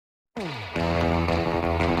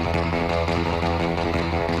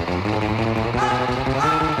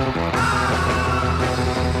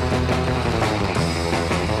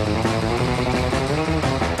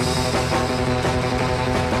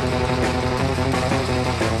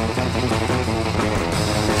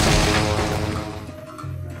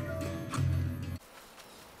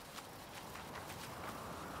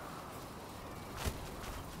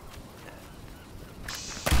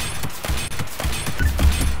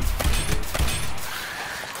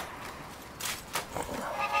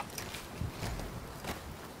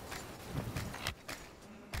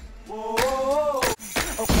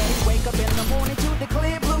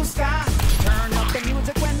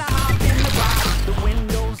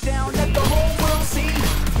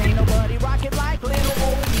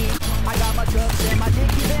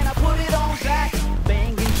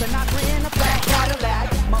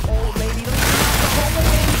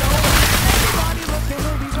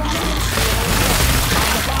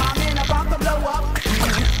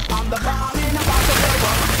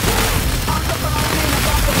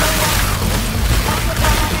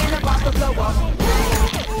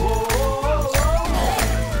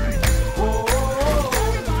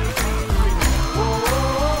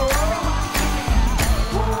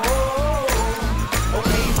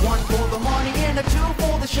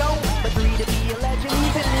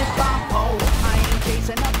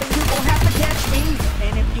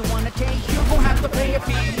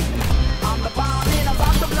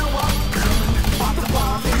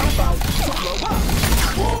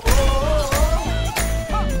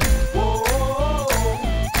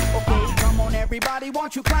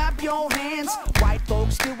Won't you clap your hands? White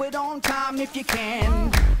folks, do it on time if you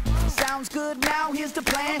can. Sounds good, now here's the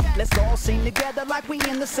plan. Let's all sing together like we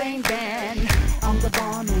in the same band. I'm the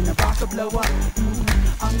bomb and about to blow up.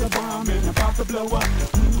 I'm the bomb and about to blow up.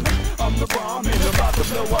 I'm the bomb and about to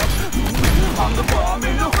blow up. I'm the bomb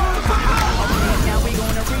and about to blow up. Now we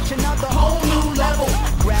gonna reach another whole new level.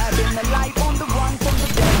 Grabbing the light on the run from the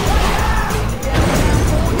devil.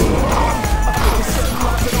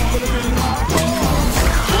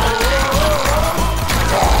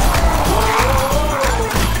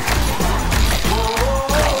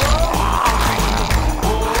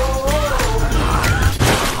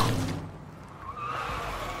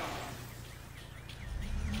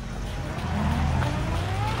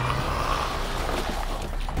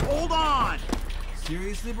 Hold on!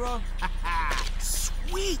 Seriously, bro?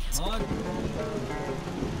 Sweet! On.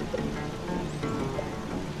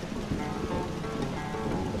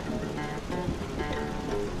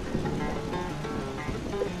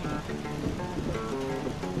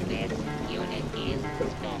 This unit is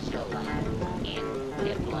specialized in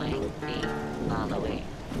deploying the following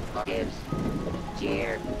motives: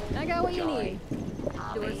 cheer, I got what you joy, need.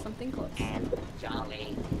 holly, There was something close. and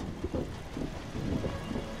jolly.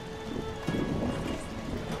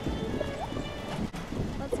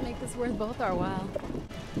 Let's make this worth both our while.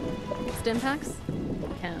 Stim packs?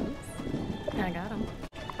 Chems. I got them.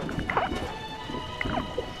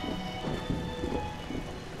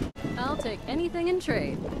 I'll take anything in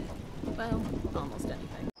trade. Well, almost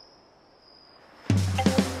anything.